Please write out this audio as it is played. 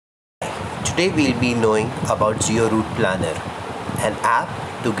Today we'll be knowing about Geo Route Planner, an app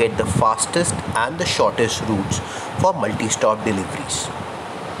to get the fastest and the shortest routes for multi-stop deliveries.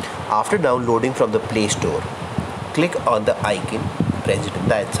 After downloading from the Play Store, click on the icon present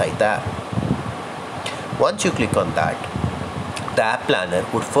inside the app. Once you click on that, the app planner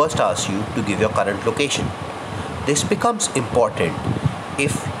would first ask you to give your current location. This becomes important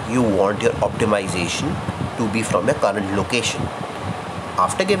if you want your optimization to be from your current location.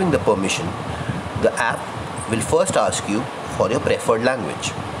 After giving the permission, the app will first ask you for your preferred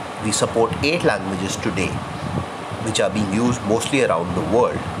language. We support 8 languages today, which are being used mostly around the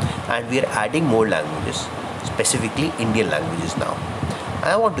world, and we are adding more languages, specifically Indian languages now.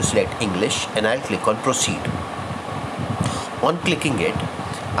 I want to select English and I'll click on Proceed. On clicking it,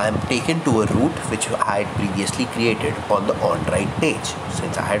 I am taken to a route which I had previously created on the on-ride page,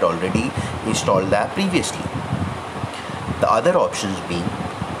 since I had already installed the app previously. The other options being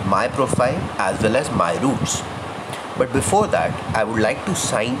My Profile as well as My Routes. But before that, I would like to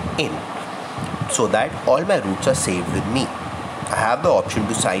sign in so that all my routes are saved with me. I have the option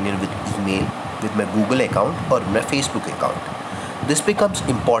to sign in with email, with my Google account or my Facebook account. This becomes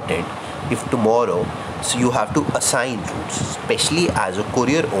important if tomorrow you have to assign routes, especially as a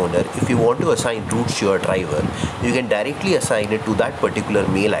courier owner. If you want to assign routes to your driver, you can directly assign it to that particular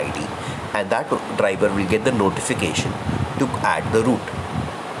mail ID, and that driver will get the notification to add the route.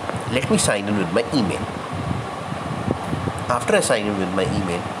 Let me sign in with my email. After I sign in with my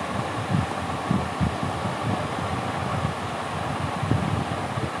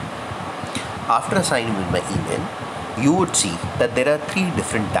email, you would see that there are 3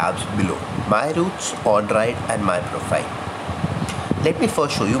 different tabs below: My Routes, On Ride and My Profile. Let me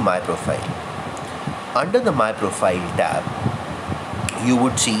first show you My Profile. Under the My Profile tab, you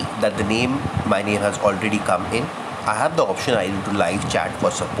would see that my name has already come in. I have the option either to live chat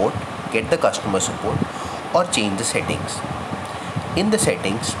for support, get the customer support, or change the settings. In the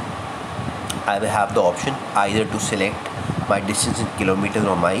settings, I will have the option either to select my distance in kilometers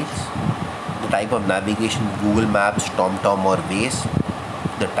or miles, the type of navigation, Google Maps, TomTom or Waze,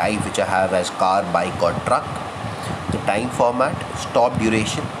 the type which I have as car, bike or truck, the time format, stop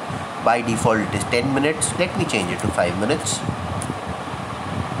duration. By default it is 10 minutes. Let me change it to 5 minutes.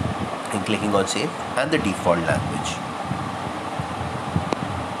 And clicking on save, and the default language.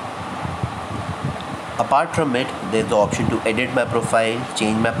 Apart from it, there is the option to edit my profile,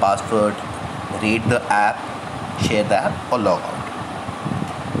 change my password, rate the app, share the app or log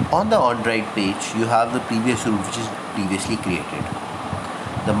out. On the on-ride page, you have the previous route which is previously created.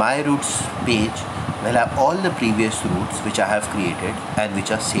 The My Routes page will have all the previous routes which I have created and which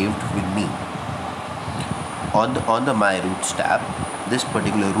are saved with me. On the My Routes tab, this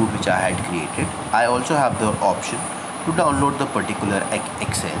particular route which I had created, I also have the option to download the particular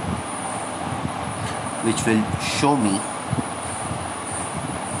Excel, which will show me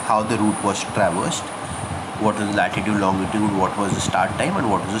how the route was traversed, what was the latitude, longitude, what was the start time and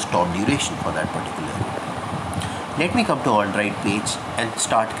what was the stop duration for that particular route. Let me come to on-ride page and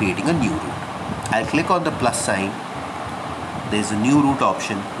start creating a new route. I'll click on the plus sign. There is a new route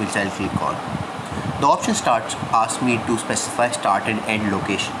option which I'll click on. The option asks me to specify start and end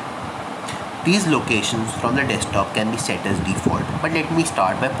location. These locations from the desktop can be set as default, but let me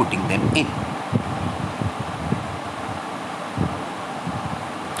start by putting them in.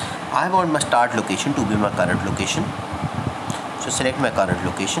 I want my start location to be my current location. So select my current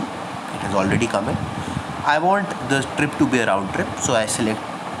location. It has already come in. I want the trip to be a round trip, so I select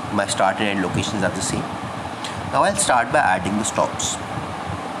my start and end locations are the same. Now I'll start by adding the stops.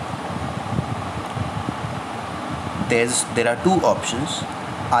 There are 2 options.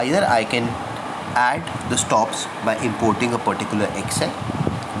 Either I can add the stops by importing a particular Excel,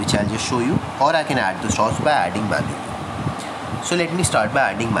 which I'll just show you, or I can add the stops by adding manually. So let me start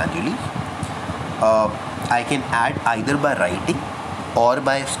by adding manually. I can add either by writing or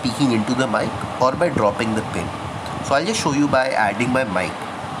by speaking into the mic or by dropping the pin. So I'll just show you by adding my mic.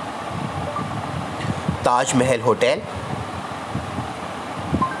 Taj Mahal Hotel.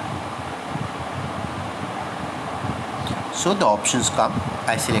 So the options come.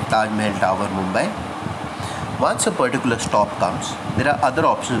 I select Taj Mahal Tower, Mumbai. Once a particular stop comes, there are other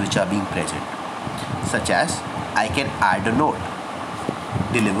options which are being present, such as I can add a note.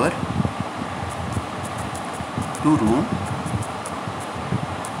 Deliver to room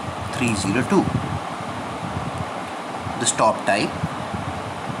 302. The stop type,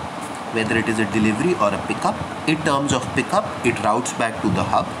 whether it is a delivery or a pickup. In terms of pickup, it routes back to the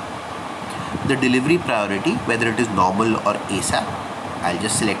hub. The delivery priority, whether it is normal or ASAP. I'll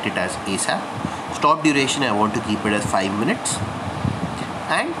just select it as ASAP. Stop duration, I want to keep it as 5 minutes.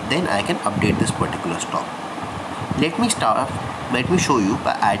 and then I can update this particular stop. Let me show you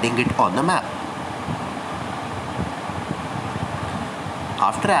by adding it on the map.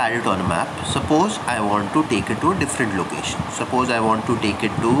 After I add it on a map, suppose I want to take it to a different location. Suppose I want to take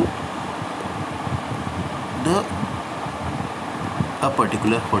it to a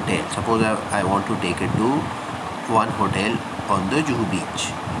particular hotel. Suppose I want to take it to one hotel on the Juhu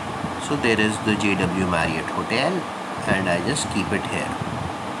beach. So there is the JW Marriott Hotel, and I just keep it here.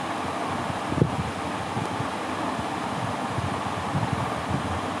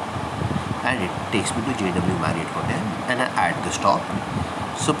 And it takes me to JW Marriott Hotel, and I add the stop.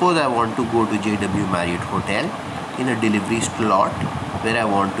 Suppose I want to go to JW Marriott Hotel in a delivery slot where I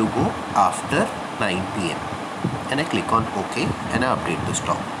want to go after 9 PM, and I click on OK and I update the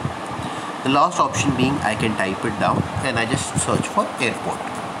stop. The last option being I can type it down and I just search for airport.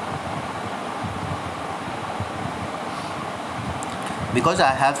 Because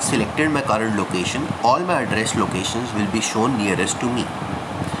I have selected my current location, all my address locations will be shown nearest to me.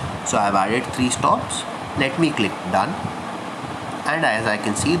 So I have added 3 stops. Let me click done, and as I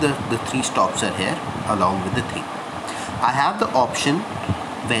can see, the 3 stops are here along with the 3. I have the option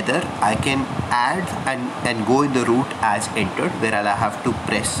whether I can add and go in the route as entered, where I'll have to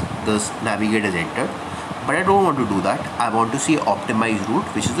press this navigate as entered, but I don't want to do that. I want to see optimized route,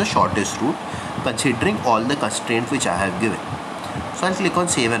 which is the shortest route considering all the constraints which I have given. So I'll click on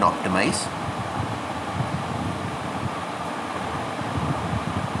save and optimize.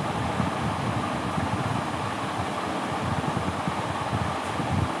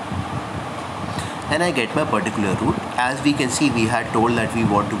 And I get my particular route. As we can see, we had told that we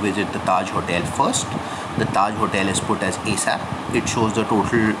want to visit the Taj Hotel first. The Taj Hotel is put as ASAP. It shows the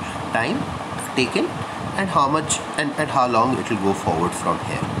total time taken and how much and how long it will go forward from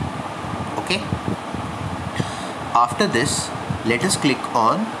here. Okay. After this, let us click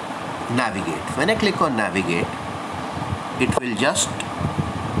on navigate. When I click on navigate, it will just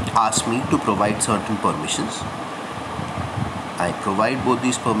ask me to provide certain permissions. I provide both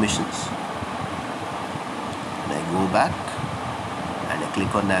these permissions. I go back and I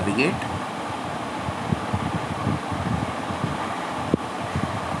click on navigate.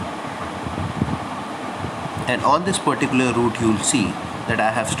 And on this particular route, you will see that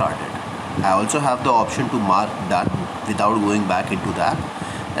I have started. I also have the option to mark done without going back into the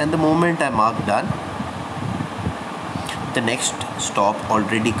app. And the moment I mark done, the next stop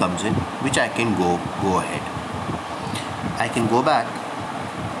already comes in, which I can go ahead. I can go back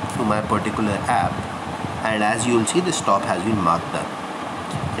to my particular app, and as you will see, the stop has been marked done.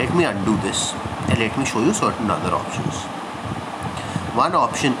 Let me undo this and let me show you certain other options. One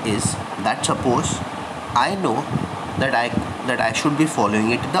option is that suppose I know that I should be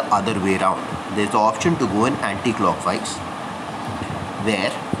following it the other way around. There's the option to go in anti-clockwise, where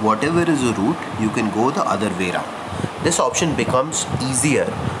whatever is the route, you can go the other way around. This option becomes easier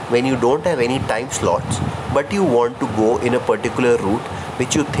when you don't have any time slots, but you want to go in a particular route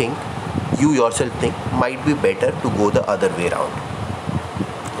which you yourself think might be better to go the other way around.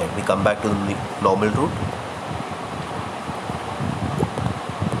 Let me come back to the normal route.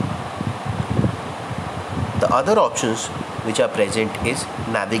 The other options which are present is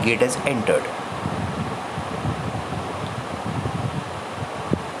navigate as entered.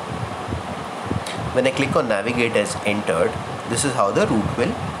 When I click on navigate as entered, this is how the route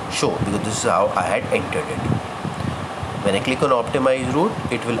will show, because this is how I had entered it. When I click on optimize route,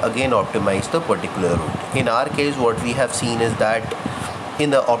 it will again optimize the particular route. In our case, what we have seen is that when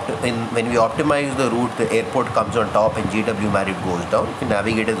we optimize the route, the airport comes on top and JW Marriott goes down. If you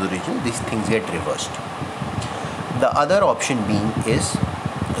navigate as original, these things get reversed. The other option being is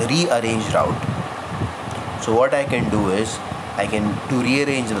rearrange route. So what I can do is to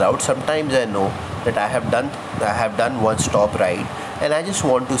rearrange the route. Sometimes I know that I have done one stop right, and I just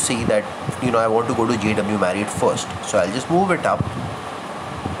want to see that I want to go to JW Marriott first. So I'll just move it up,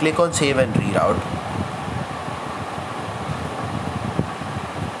 click on save and reroute.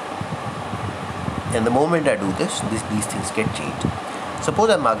 And the moment I do this, these things get changed. Suppose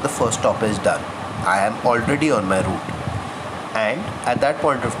I mark the first stop as done. I am already on my route, and at that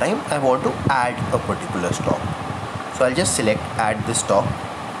point of time I want to add a particular stop. So I'll just select add this stop.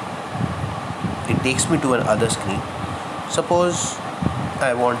 It takes me to another screen. Suppose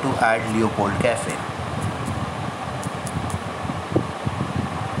I want to add Leopold Cafe.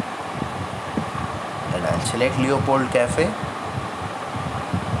 And I'll select Leopold Cafe.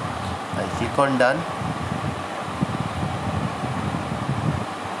 I'll click on done.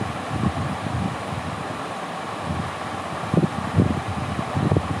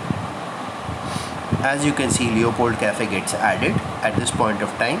 As you can see, Leopold Cafe gets added at this point of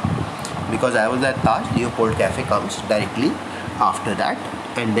time. Because I was at Taj, Leopold Cafe comes directly after that,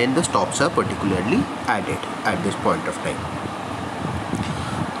 and then the stops are particularly added at this point of time.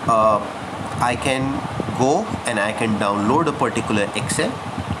 I can go and I can download a particular Excel.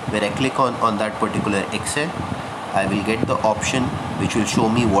 Where I click on that particular Excel, I will get the option which will show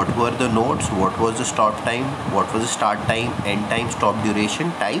me what were the nodes, what was the stop time, what was the start time, end time, stop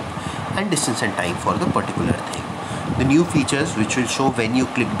duration, type, and distance and time for the particular thing. The new features which will show when you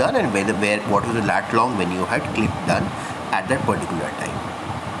click done and what was the lat long when you had clicked done at that particular time.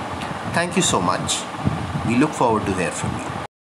 Thank you so much. We look forward to hear from you.